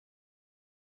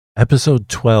Episode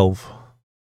 12,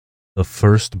 The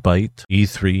First Bite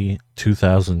E3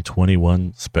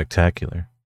 2021 Spectacular.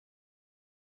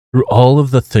 Through all of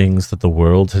the things that the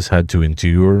world has had to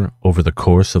endure over the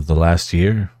course of the last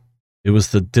year, it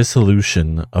was the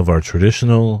dissolution of our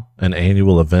traditional and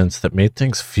annual events that made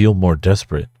things feel more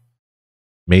desperate.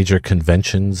 Major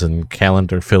conventions and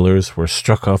calendar fillers were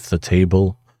struck off the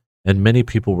table, and many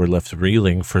people were left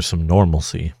reeling for some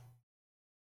normalcy.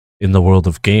 In the world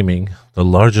of gaming, the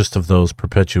largest of those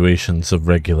perpetuations of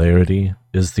regularity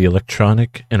is the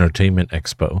Electronic Entertainment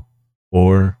Expo,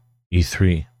 or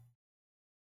E3.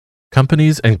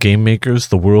 Companies and game makers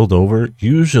the world over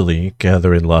usually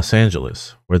gather in Los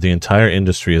Angeles, where the entire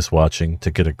industry is watching to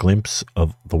get a glimpse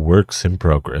of the works in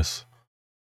progress.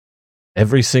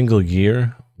 Every single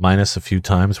year, minus a few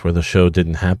times where the show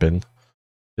didn't happen,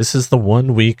 this is the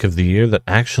one week of the year that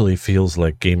actually feels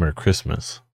like Gamer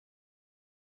Christmas.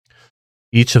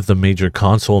 Each of the major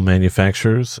console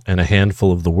manufacturers and a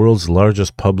handful of the world's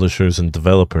largest publishers and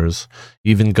developers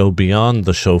even go beyond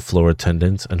the show floor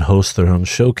attendance and host their own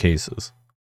showcases.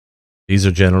 These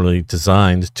are generally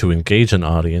designed to engage an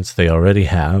audience they already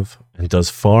have and does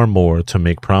far more to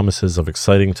make promises of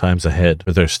exciting times ahead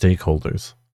for their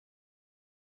stakeholders.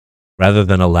 Rather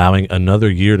than allowing another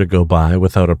year to go by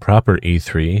without a proper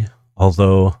E3,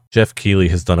 although Jeff Keighley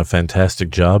has done a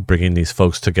fantastic job bringing these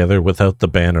folks together without the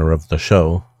banner of the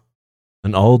show,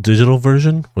 an all-digital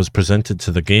version was presented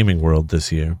to the gaming world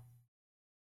this year.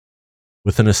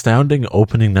 With an astounding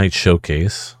opening night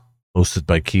showcase, hosted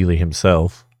by Keighley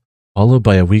himself, followed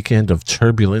by a weekend of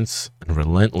turbulence and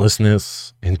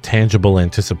relentlessness and tangible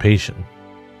anticipation.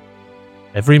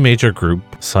 Every major group,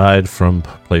 aside from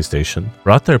PlayStation,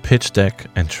 brought their pitch deck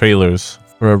and trailers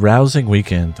for a rousing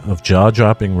weekend of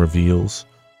jaw-dropping reveals,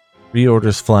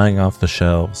 pre-orders flying off the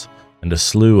shelves, and a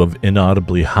slew of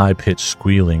inaudibly high-pitched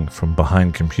squealing from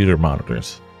behind computer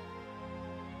monitors.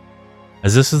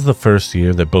 As this is the first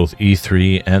year that both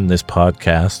E3 and this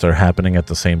podcast are happening at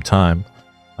the same time,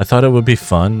 I thought it would be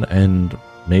fun and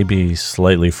maybe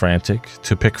slightly frantic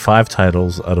to pick 5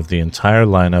 titles out of the entire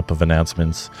lineup of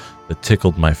announcements that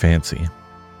tickled my fancy.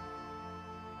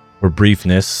 For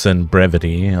briefness and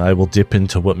brevity, I will dip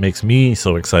into what makes me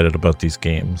so excited about these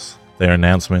games, their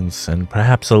announcements, and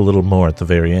perhaps a little more at the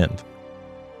very end.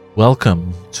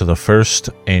 Welcome to the first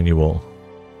annual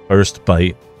First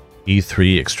Bite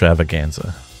E3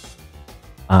 Extravaganza.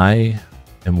 I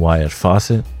am Wyatt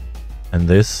Fawcett, and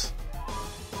this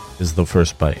is the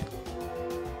First Bite.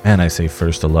 And I say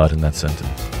first a lot in that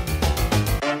sentence.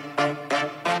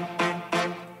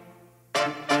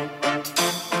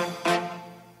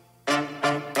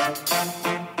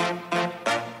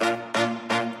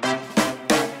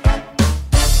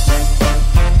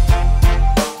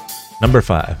 Number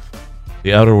 5,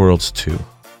 The Outer Worlds 2.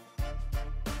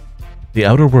 The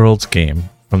Outer Worlds game,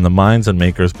 from the minds and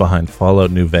makers behind Fallout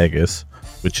New Vegas,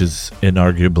 which is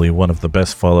inarguably one of the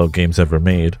best Fallout games ever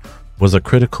made, was a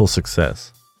critical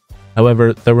success.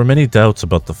 However, there were many doubts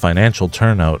about the financial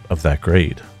turnout of that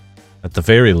grade. At the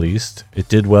very least, it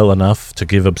did well enough to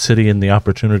give Obsidian the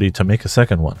opportunity to make a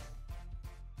second one.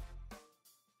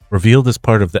 Revealed as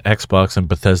part of the Xbox and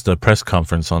Bethesda press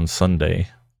conference on Sunday,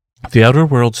 The Outer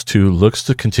Worlds 2 looks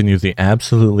to continue the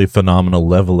absolutely phenomenal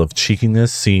level of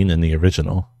cheekiness seen in the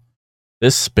original.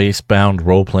 This space-bound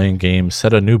role-playing game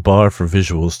set a new bar for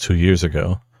visuals 2 years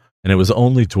ago, and it was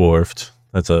only dwarfed,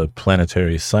 that's a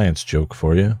planetary science joke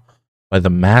for you, by the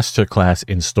masterclass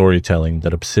in storytelling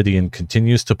that Obsidian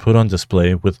continues to put on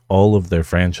display with all of their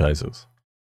franchises.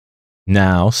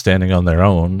 Now, standing on their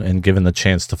own, and given the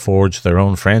chance to forge their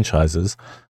own franchises,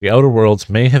 The Outer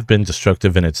Worlds may have been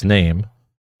destructive in its name,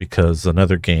 because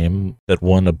another game that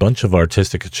won a bunch of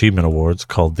artistic achievement awards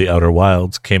called The Outer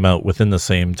Wilds came out within the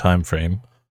same time frame,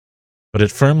 but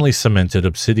it firmly cemented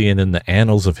Obsidian in the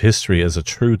annals of history as a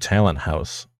true talent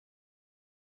house.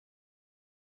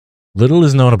 Little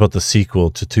is known about the sequel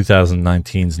to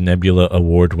 2019's Nebula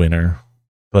Award winner,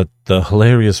 but the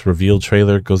hilarious reveal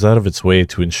trailer goes out of its way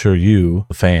to ensure you,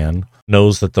 the fan,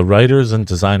 knows that the writers and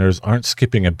designers aren't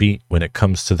skipping a beat when it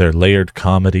comes to their layered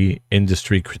comedy,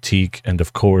 industry critique, and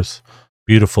of course,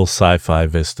 beautiful sci-fi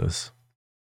vistas.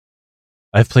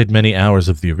 I've played many hours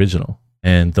of the original,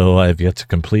 and though I have yet to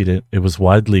complete it, it was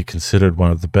widely considered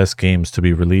one of the best games to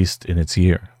be released in its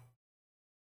year.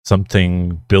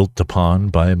 Something built upon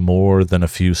by more than a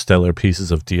few stellar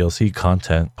pieces of DLC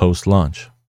content post-launch.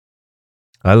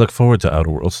 I look forward to Outer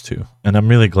Worlds 2, and I'm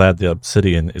really glad that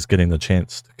Obsidian is getting the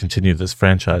chance to continue this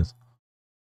franchise.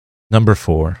 Number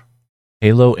 4,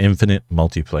 Halo Infinite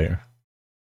Multiplayer.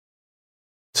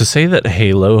 To say that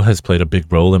Halo has played a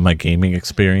big role in my gaming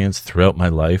experience throughout my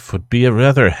life would be a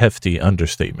rather hefty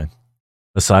understatement.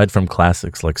 Aside from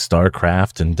classics like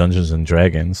StarCraft and Dungeons &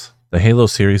 Dragons, the Halo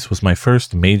series was my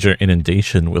first major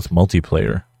inundation with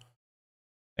multiplayer.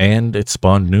 And it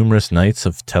spawned numerous nights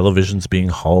of televisions being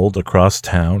hauled across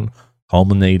town,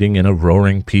 culminating in a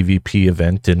roaring PvP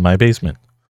event in my basement.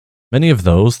 Many of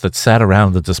those that sat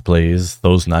around the displays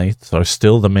those nights are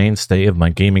still the mainstay of my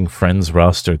gaming friends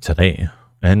roster today,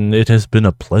 and it has been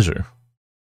a pleasure.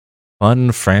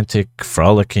 Fun, frantic,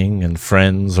 frolicking, and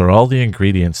friends are all the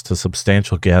ingredients to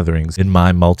substantial gatherings in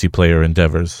my multiplayer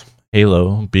endeavors,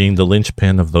 Halo being the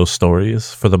linchpin of those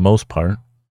stories for the most part.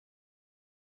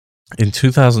 In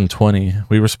 2020,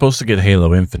 we were supposed to get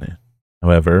Halo Infinite.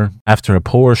 However, after a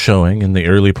poor showing in the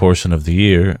early portion of the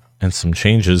year, and some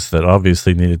changes that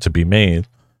obviously needed to be made,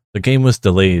 the game was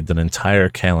delayed an entire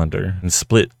calendar and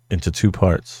split into 2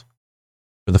 parts.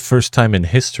 For the first time in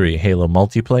history, Halo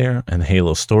Multiplayer and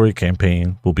Halo Story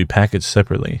Campaign will be packaged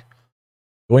separately.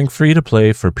 Going free to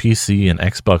play for PC and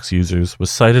Xbox users was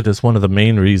cited as one of the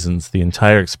main reasons the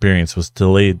entire experience was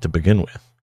delayed to begin with.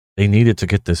 They needed to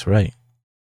get this right.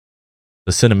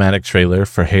 The cinematic trailer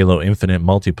for Halo Infinite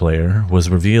Multiplayer was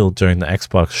revealed during the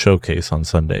Xbox showcase on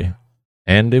Sunday,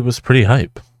 and it was pretty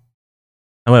hype.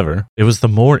 However, it was the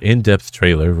more in-depth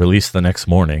trailer released the next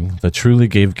morning that truly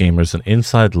gave gamers an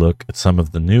inside look at some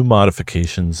of the new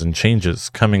modifications and changes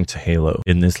coming to Halo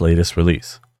in this latest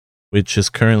release, which is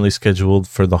currently scheduled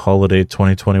for the holiday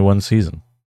 2021 season.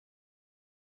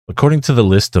 According to the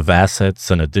list of assets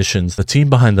and additions, the team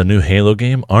behind the new Halo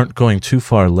game aren't going too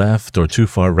far left or too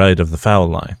far right of the foul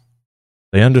line.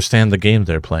 They understand the game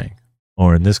they're playing,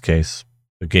 or in this case,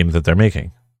 the game that they're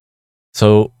making.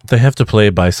 So they have to play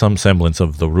by some semblance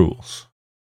of the rules.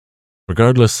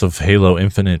 Regardless of Halo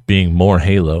Infinite being more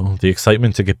Halo, the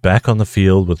excitement to get back on the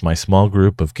field with my small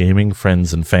group of gaming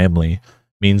friends and family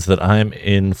means that I'm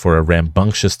in for a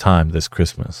rambunctious time this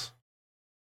Christmas.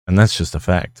 And that's just a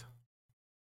fact.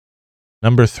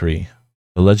 Number 3.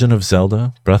 The Legend of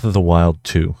Zelda: Breath of the Wild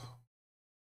 2.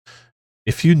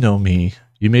 If you know me,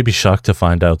 you may be shocked to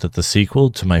find out that the sequel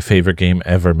to my favorite game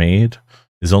ever made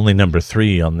is only number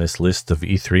 3 on this list of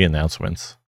E3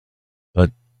 announcements.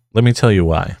 But let me tell you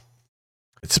why.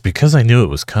 It's because I knew it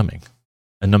was coming,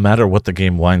 and no matter what the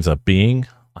game winds up being,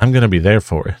 I'm going to be there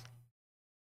for it.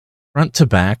 Front to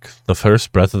back, the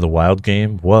first Breath of the Wild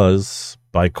game was,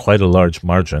 by quite a large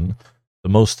margin, the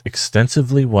most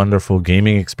extensively wonderful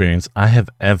gaming experience I have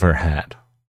ever had.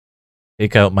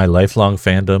 Take out my lifelong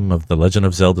fandom of the Legend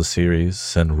of Zelda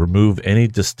series and remove any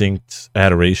distinct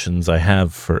adorations I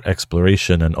have for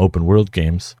exploration and open world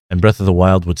games, and Breath of the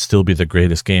Wild would still be the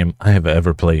greatest game I have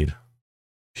ever played.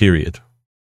 Period.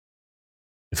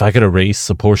 If I could erase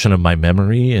a portion of my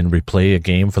memory and replay a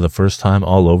game for the first time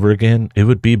all over again, it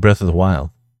would be Breath of the Wild.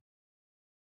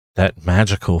 That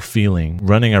magical feeling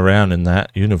running around in that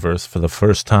universe for the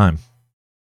first time.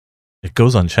 It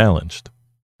goes unchallenged,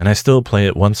 and I still play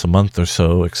it once a month or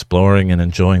so, exploring and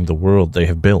enjoying the world they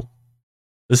have built.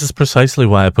 This is precisely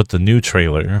why I put the new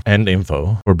trailer and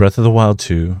info for Breath of the Wild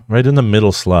 2 right in the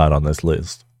middle slot on this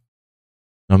list.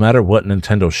 No matter what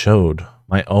Nintendo showed,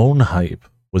 my own hype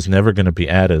was never going to be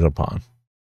added upon.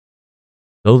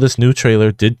 Though this new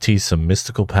trailer did tease some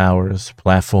mystical powers,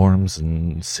 platforms,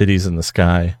 and cities in the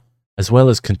sky, as well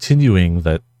as continuing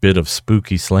that bit of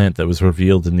spooky slant that was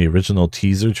revealed in the original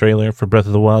teaser trailer for Breath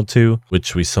of the Wild 2,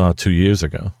 which we saw 2 years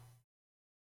ago.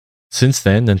 Since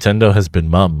then, Nintendo has been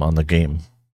mum on the game,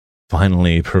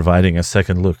 finally providing a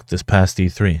second look this past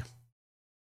E3.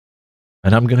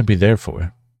 And I'm going to be there for it.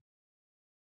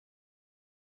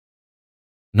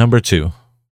 Number 2.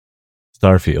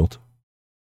 Starfield.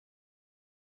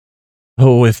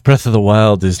 Oh, if Breath of the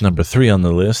Wild is number 3 on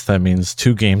the list, that means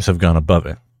 2 games have gone above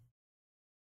it.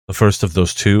 The first of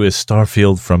those 2 is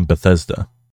Starfield from Bethesda.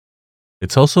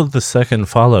 It's also the second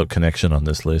Fallout connection on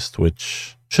this list,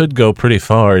 which should go pretty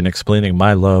far in explaining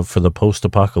my love for the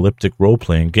post-apocalyptic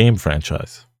role-playing game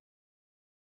franchise.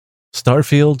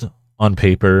 Starfield, on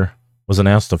paper, was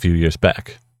announced a few years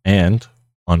back, and,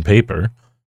 on paper,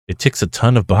 it ticks a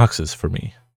ton of boxes for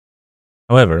me.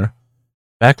 However,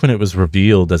 back when it was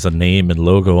revealed as a name and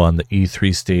logo on the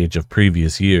E3 stage of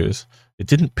previous years, it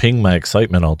didn't ping my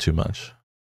excitement all too much.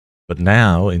 But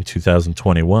now, in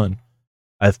 2021,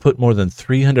 I've put more than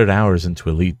 300 hours into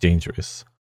Elite Dangerous,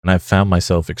 and I've found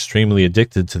myself extremely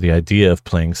addicted to the idea of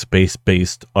playing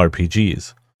space-based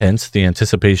RPGs. Hence, the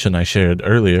anticipation I shared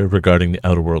earlier regarding The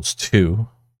Outer Worlds 2,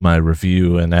 my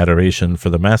review and adoration for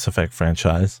the Mass Effect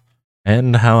franchise,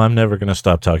 and how I'm never going to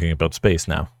stop talking about space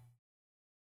now.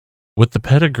 With the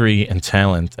pedigree and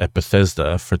talent at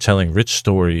Bethesda for telling rich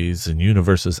stories and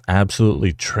universes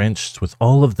absolutely drenched with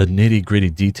all of the nitty-gritty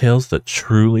details that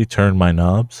truly turn my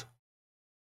knobs,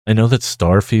 I know that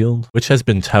Starfield, which has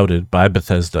been touted by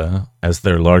Bethesda as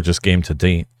their largest game to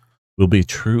date, will be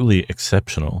truly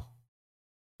exceptional,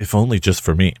 if only just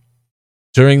for me.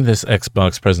 During this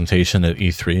Xbox presentation at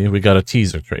E3, we got a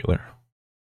teaser trailer.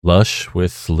 Lush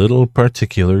with little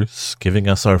particulars, giving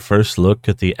us our first look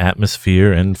at the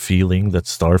atmosphere and feeling that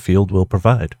Starfield will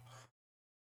provide.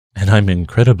 And I'm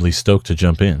incredibly stoked to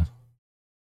jump in.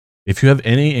 If you have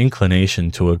any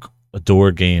inclination to adore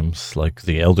games like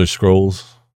The Elder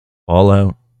Scrolls,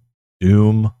 Fallout,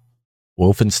 Doom,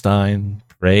 Wolfenstein,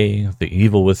 Prey, The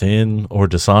Evil Within, or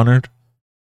Dishonored,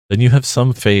 then you have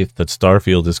some faith that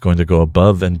Starfield is going to go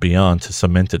above and beyond to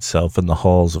cement itself in the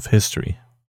halls of history.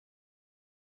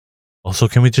 Also,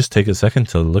 can we just take a second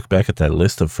to look back at that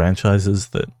list of franchises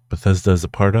that Bethesda is a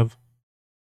part of?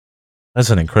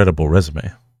 That's an incredible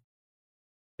resume.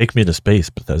 Take me to space,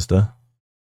 Bethesda.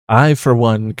 I, for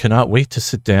one, cannot wait to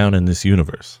sit down in this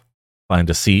universe, find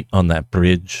a seat on that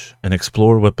bridge, and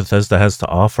explore what Bethesda has to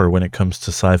offer when it comes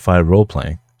to sci-fi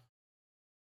role-playing.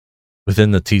 Within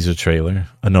the teaser trailer,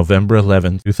 a November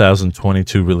 11,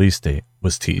 2022 release date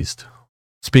was teased.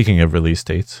 Speaking of release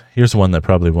dates, here's one that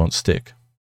probably won't stick.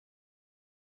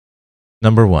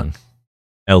 Number 1.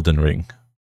 Elden Ring.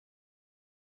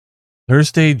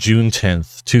 Thursday, June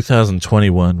 10th,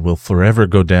 2021 will forever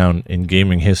go down in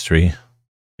gaming history,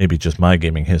 maybe just my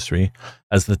gaming history,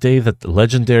 as the day that the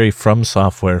legendary From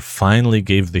Software finally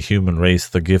gave the human race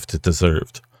the gift it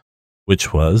deserved,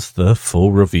 which was the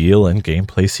full reveal and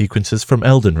gameplay sequences from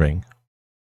Elden Ring.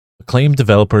 Acclaimed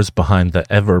developers behind the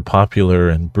ever-popular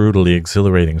and brutally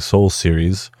exhilarating Souls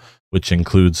series, which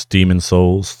includes Demon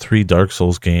Souls, 3 Dark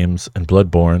Souls games, and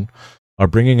Bloodborne, are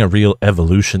bringing a real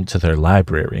evolution to their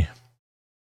library.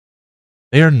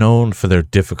 They are known for their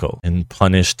difficult and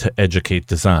punish-to-educate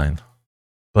design,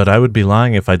 but I would be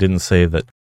lying if I didn't say that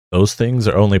those things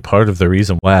are only part of the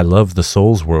reason why I love the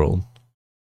Souls world.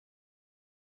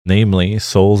 Namely,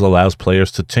 Souls allows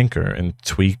players to tinker and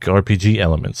tweak RPG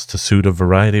elements to suit a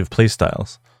variety of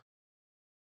playstyles.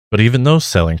 But even those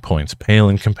selling points pale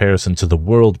in comparison to the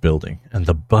world building and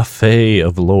the buffet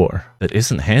of lore that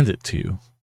isn't handed to you.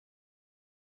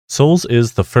 Souls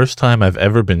is the first time I've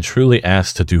ever been truly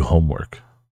asked to do homework.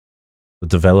 The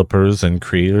developers and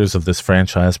creators of this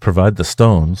franchise provide the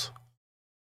stones,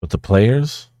 but the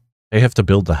players, they have to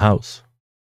build the house.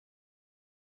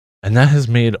 And that has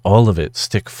made all of it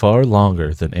stick far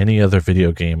longer than any other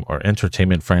video game or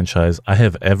entertainment franchise I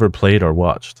have ever played or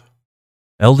watched.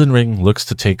 Elden Ring looks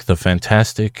to take the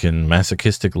fantastic and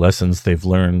masochistic lessons they've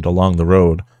learned along the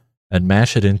road and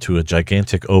mash it into a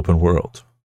gigantic open world.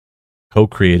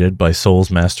 Co-created by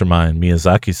Souls mastermind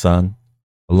Miyazaki-san,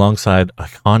 alongside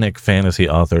iconic fantasy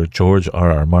author George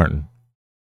R.R. Martin.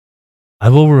 I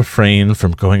will refrain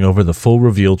from going over the full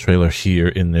reveal trailer here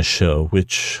in this show,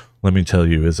 which, let me tell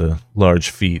you, is a large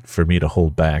feat for me to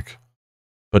hold back.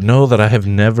 But know that I have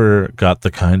never got the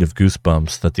kind of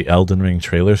goosebumps that the Elden Ring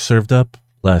trailer served up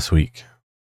last week.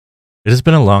 It has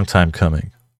been a long time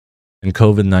coming, and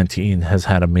COVID-19 has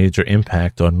had a major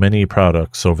impact on many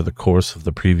products over the course of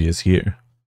the previous year.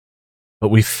 But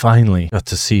we finally got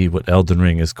to see what Elden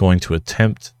Ring is going to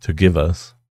attempt to give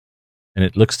us, and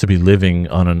it looks to be living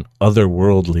on an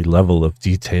otherworldly level of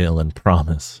detail and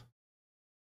promise.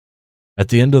 At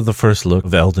the end of the first look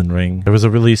of Elden Ring, there was a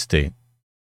release date,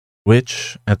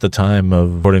 which, at the time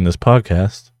of recording this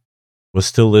podcast, was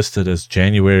still listed as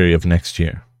January of next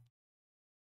year.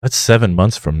 That's 7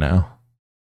 months from now.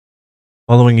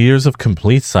 Following years of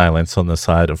complete silence on the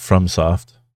side of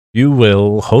FromSoft, you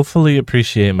will hopefully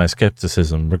appreciate my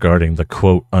skepticism regarding the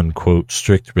quote-unquote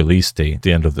strict release date at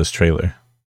the end of this trailer.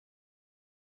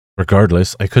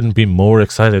 Regardless, I couldn't be more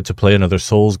excited to play another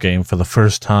Souls game for the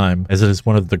first time, as it is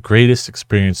one of the greatest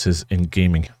experiences in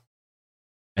gaming.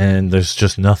 And there's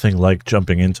just nothing like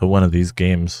jumping into one of these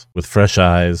games with fresh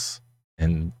eyes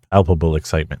and palpable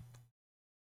excitement.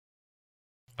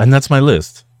 And that's my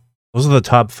list. Those are the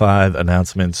top 5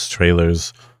 announcements,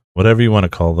 trailers, whatever you want to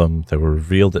call them, that were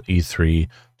revealed at E3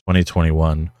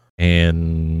 2021.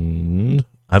 And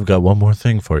I've got one more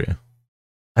thing for you.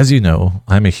 As you know,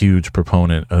 I'm a huge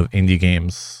proponent of indie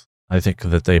games. I think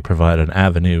that they provide an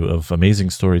avenue of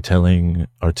amazing storytelling,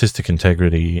 artistic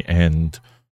integrity, and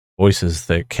voices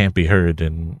that can't be heard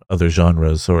in other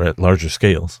genres or at larger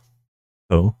scales.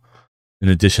 So, in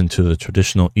addition to the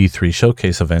traditional E3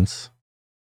 showcase events,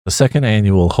 the second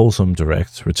annual Wholesome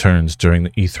Direct returns during the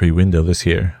E3 window this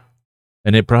year,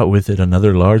 and it brought with it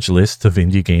another large list of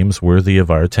indie games worthy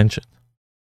of our attention.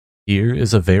 Here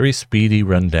is a very speedy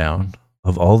rundown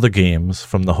of all the games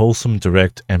from the Wholesome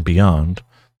Direct and beyond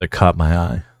that caught my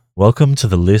eye. Welcome to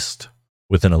the list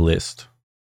within a list.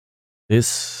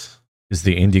 This is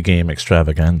the Indie Game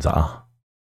Extravaganza.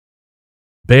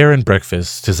 Bear and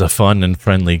Breakfast is a fun and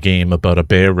friendly game about a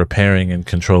bear repairing and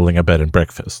controlling a bed and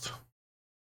breakfast.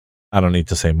 I don't need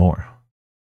to say more.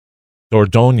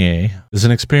 Dordogne is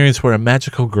an experience where a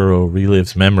magical girl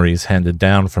relives memories handed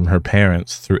down from her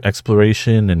parents through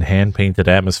exploration in hand-painted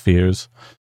atmospheres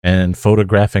and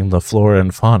photographing the flora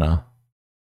and fauna.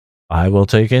 I will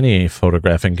take any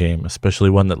photographing game, especially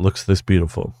one that looks this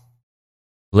beautiful.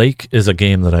 Lake is a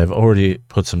game that I've already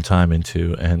put some time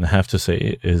into and have to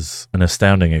say is an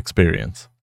astounding experience.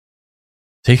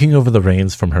 Taking over the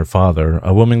reins from her father,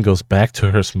 a woman goes back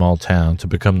to her small town to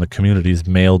become the community's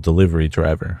mail delivery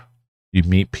driver. You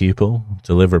meet people,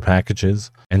 deliver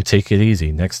packages, and take it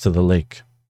easy next to the lake.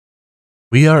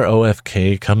 We Are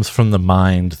OFK comes from the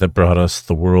mind that brought us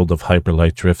the world of Hyper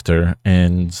Light Drifter,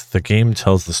 and the game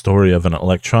tells the story of an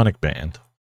electronic band.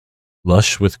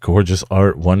 Lush with gorgeous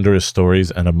art, wondrous stories,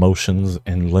 and emotions,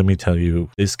 and let me tell you,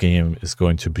 this game is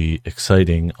going to be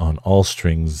exciting on all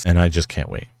strings, and I just can't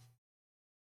wait.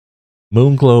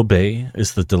 Moonglow Bay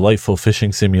is the delightful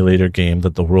fishing simulator game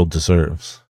that the world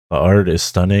deserves. The art is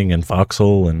stunning and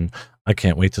voxel, and I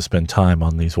can't wait to spend time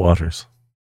on these waters.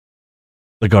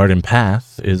 The Garden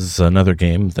Path is another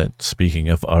game that, speaking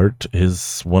of art,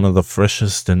 is one of the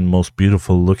freshest and most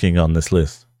beautiful looking on this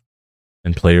list.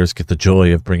 And players get the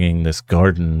joy of bringing this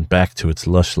garden back to its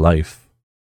lush life.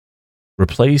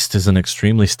 Replaced is an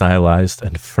extremely stylized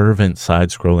and fervent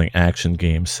side-scrolling action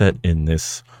game set in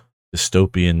this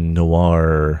dystopian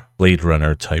noir Blade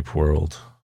Runner type world,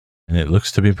 and it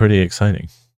looks to be pretty exciting.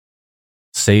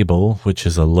 Sable, which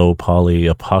is a low-poly,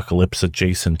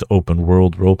 apocalypse-adjacent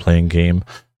open-world role-playing game,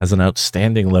 has an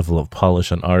outstanding level of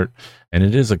polish and art, and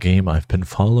it is a game I've been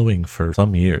following for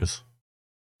some years.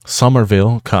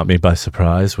 Somerville caught me by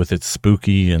surprise with its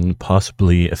spooky and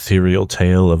possibly ethereal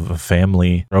tale of a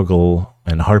family struggle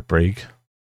and heartbreak,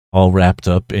 all wrapped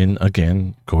up in,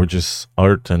 again, gorgeous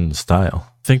art and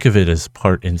style. Think of it as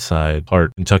part inside,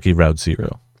 part Kentucky Route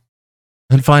Zero.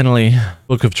 And finally,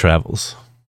 Book of Travels.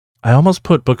 I almost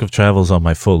put Book of Travels on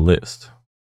my full list.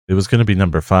 It was going to be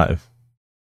number 5.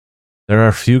 There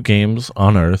are few games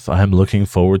on Earth I am looking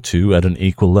forward to at an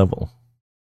equal level.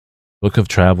 Book of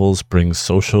Travels brings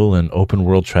social and open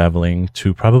world traveling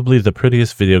to probably the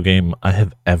prettiest video game I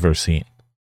have ever seen.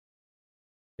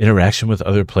 Interaction with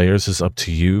other players is up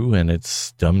to you, and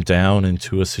it's dumbed down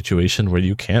into a situation where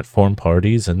you can't form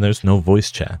parties and there's no voice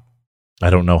chat. I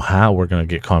don't know how we're going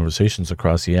to get conversations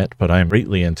across yet, but I am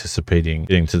greatly anticipating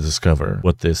getting to discover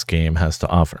what this game has to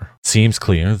offer. It seems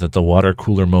clear that the water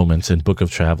cooler moments in Book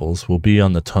of Travels will be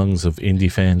on the tongues of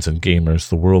indie fans and gamers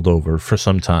the world over for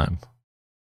some time.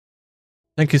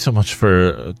 Thank you so much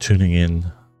for tuning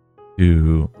in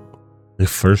to the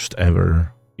first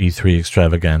ever E3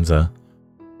 extravaganza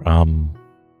from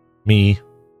me,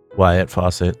 Wyatt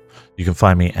Fawcett. You can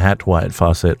find me at Wyatt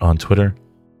Fawcett on Twitter.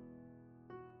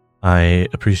 I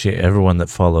appreciate everyone that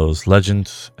follows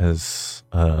Legend as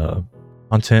a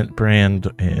content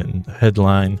brand and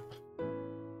headline,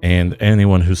 and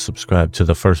anyone who's subscribed to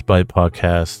the First Bite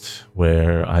podcast,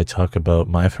 where I talk about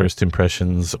my first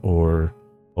impressions or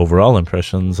overall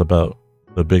impressions about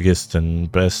the biggest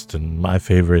and best and my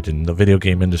favorite in the video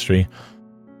game industry.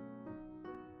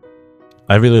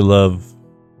 I really love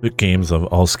the games of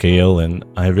all scale, and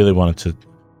I really wanted to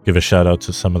give a shout out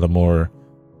to some of the more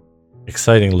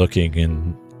exciting looking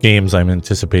and games I'm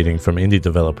anticipating from indie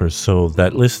developers. So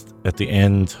that list at the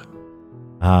end,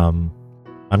 I'm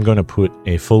going to put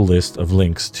a full list of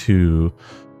links to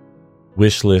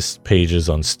wish list pages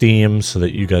on Steam so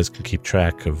that you guys can keep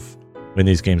track of when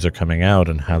these games are coming out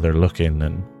and how they're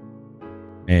looking.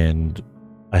 And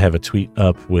I have a tweet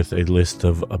up with a list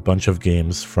of a bunch of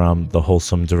games from the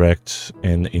Wholesome Direct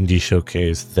and Indie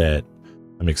Showcase that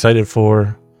I'm excited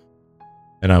for.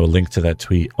 And I will link to that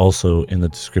tweet also in the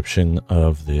description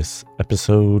of this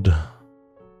episode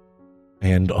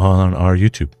and on our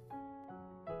YouTube.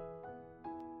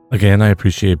 Again, I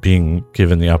appreciate being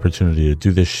given the opportunity to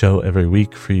do this show every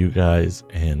week for you guys,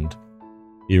 and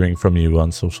hearing from you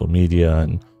on social media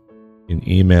and in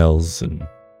emails and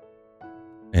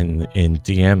in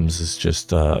DMs is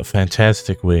just a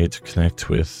fantastic way to connect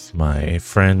with my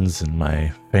friends and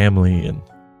my family and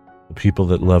the people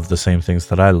that love the same things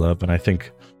that I love. And I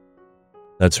think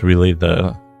that's really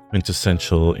the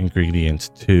quintessential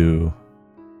ingredient to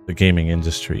the gaming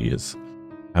industry, is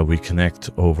how we connect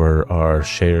over our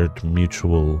shared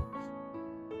mutual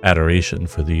adoration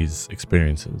for these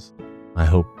experiences. I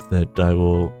hope that I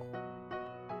will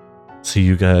see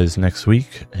you guys next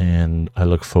week, and I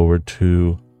look forward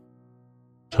to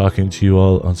talking to you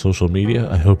all on social media.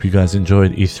 I hope you guys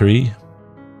enjoyed E3.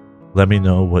 Let me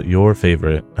know what your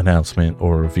favorite announcement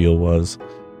or reveal was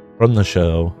from the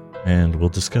show, and we'll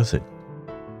discuss it.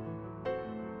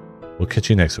 We'll catch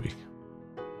you next week.